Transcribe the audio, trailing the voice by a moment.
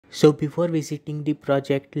So before visiting the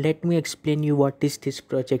project, let me explain you what is this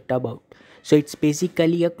project about. So it's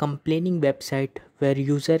basically a complaining website where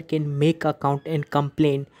user can make account and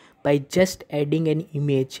complain by just adding an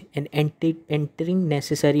image and entering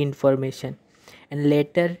necessary information, and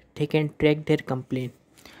later they can track their complaint.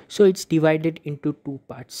 So it's divided into two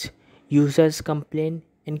parts: users complain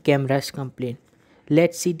and cameras complain.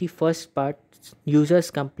 Let's see the first part,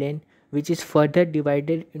 users complain, which is further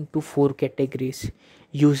divided into four categories: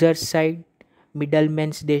 user side,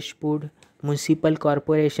 middleman's dashboard, municipal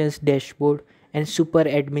corporation's dashboard, and super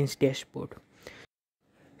admin's dashboard.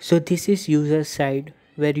 So this is user side,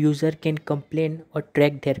 where user can complain or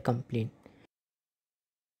track their complaint.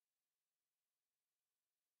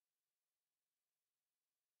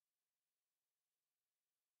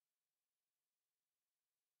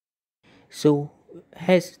 So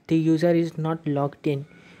as the user is not logged in,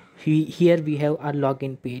 here we have our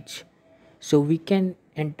login page. So we can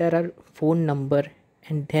enter our phone number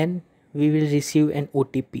and then we will receive an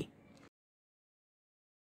OTP.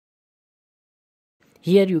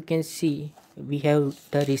 Here you can see we have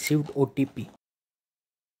the received OTP.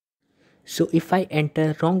 So if I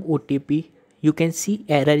enter wrong OTP, you can see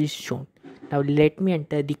error is shown. Now let me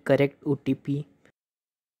enter the correct OTP,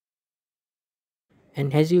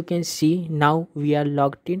 and as you can see now we are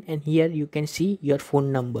logged in, and here you can see your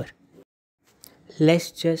phone number.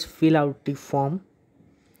 Let's just fill out the form,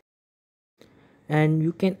 and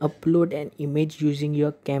you can upload an image using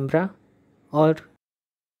your camera, or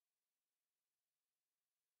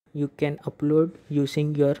you can upload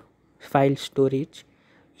using your file storage.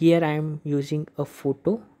 Here I am using a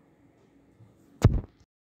photo.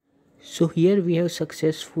 So here we have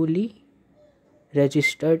successfully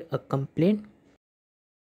registered a complaint,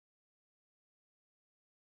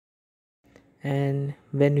 and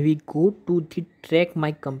when we go to the track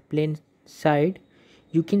my complaint side,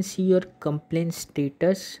 you can see your complaint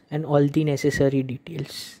status and all the necessary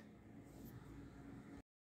details.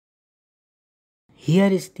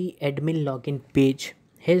 Here is the admin login page.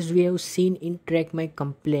 As we have seen in track my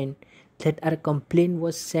complaint that our complaint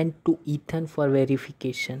was sent to Ethan for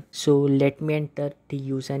verification. So let me enter the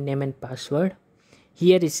username and password.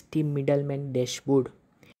 Here is the middleman dashboard.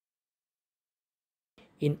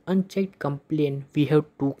 In unchecked complaint, we have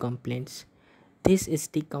two complaints. This is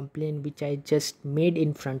the complaint which I just made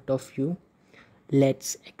in front of you.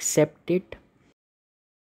 Let's accept it.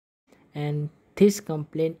 And this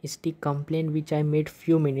complaint is the complaint which I made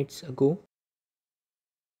few minutes ago.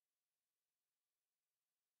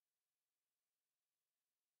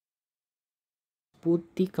 Both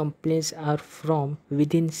the complaints are from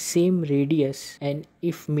within same radius, and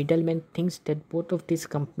if middleman thinks that both of these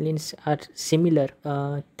complaints are similar,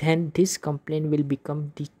 then this complaint will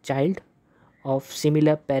become the child of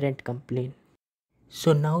similar parent complaint.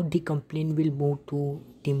 So now the complaint will move to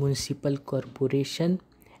the municipal corporation,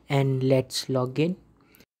 and let's log in.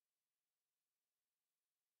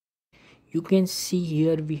 You can see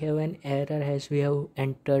here we have an error as we have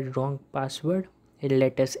entered wrong password.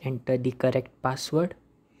 Let us enter the correct password.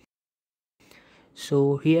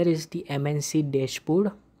 So here is the MNC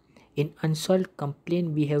dashboard. In unsolved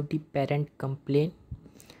complaint we have the parent complaint,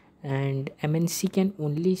 and MNC can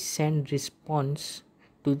only send response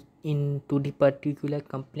to the particular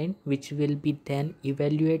complaint, which will be then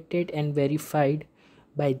evaluated and verified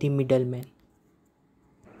by the middleman.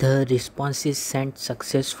 The response is sent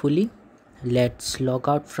successfully. Let's log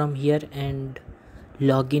out from here and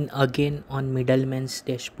log in again on middleman's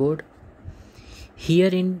dashboard. Here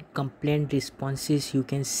in complaint responses you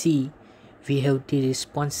can see we have the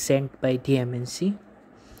response sent by the MNC.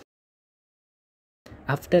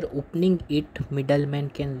 After opening it, middleman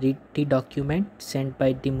can read the document sent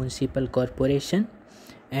by the municipal corporation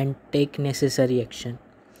and take necessary action.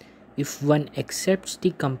 If one accepts the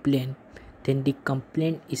complaint, then the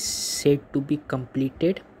complaint is said to be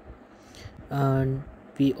completed. And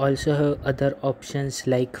we also have other options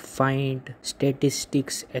like find,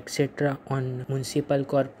 statistics, etc. on municipal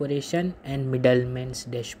corporation and middleman's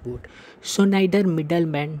dashboard. So neither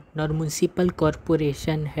middleman nor municipal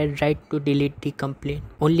corporation had right to delete the complaint.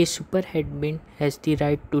 Only super admin has the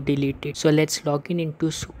right to delete it. So let's log in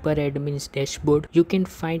into super admin's dashboard. You can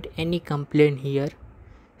find any complaint here.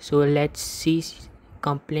 So let's see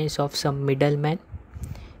complaints of some middleman.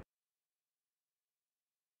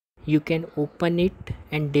 You can open it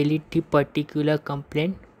and delete the particular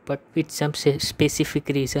complaint, but with some specific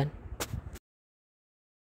reason.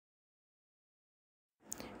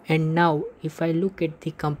 And now if I look at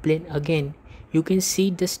the complaint again, you can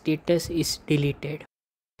see the status is deleted.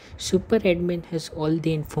 Super admin has all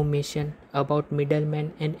the information about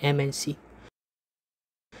middleman and MNC.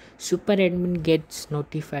 Super admin gets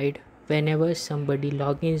notified whenever somebody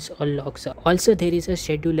logins or logs out. Also, there is a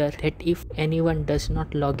scheduler that if anyone does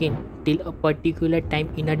not log in till a particular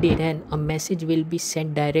time in a day, then a message will be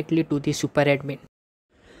sent directly to the super admin.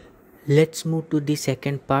 Let's move to the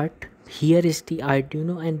second part. Here is the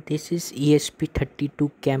Arduino and this is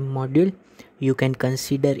ESP32 cam module. You can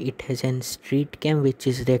consider it as an street cam which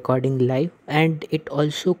is recording live, and it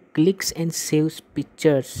also clicks and saves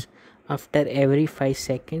pictures after every 5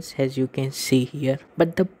 seconds, as you can see here.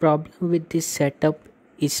 But the problem with this setup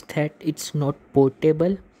is that it's not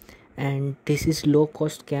portable, and this is low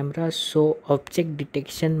cost camera, so object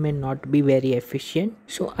detection may not be very efficient.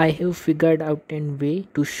 So I have figured out a way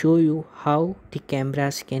to show you how the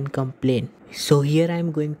cameras can complain. So here I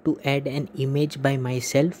am going to add an image by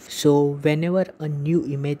myself. So whenever a new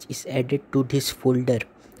image is added to this folder,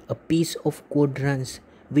 a piece of code runs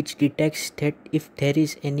which detects that if there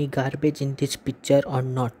is any garbage in this picture or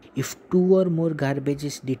not. If 2 or more garbage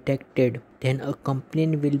is detected, then a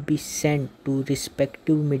complaint will be sent to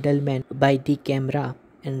respective middleman by the camera,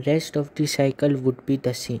 and rest of the cycle would be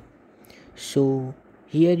the same. So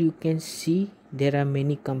here you can see there are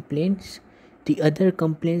many complaints. The other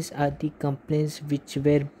complaints are the complaints which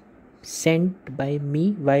were sent by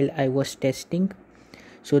me while I was testing.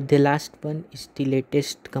 So the last one is the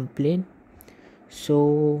latest complaint.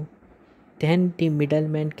 So then the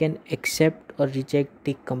middleman can accept or reject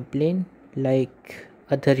the complaint like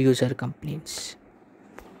other user complaints.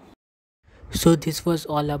 So this was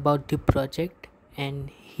all about the project, and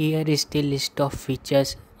here is the list of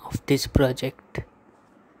features of this project.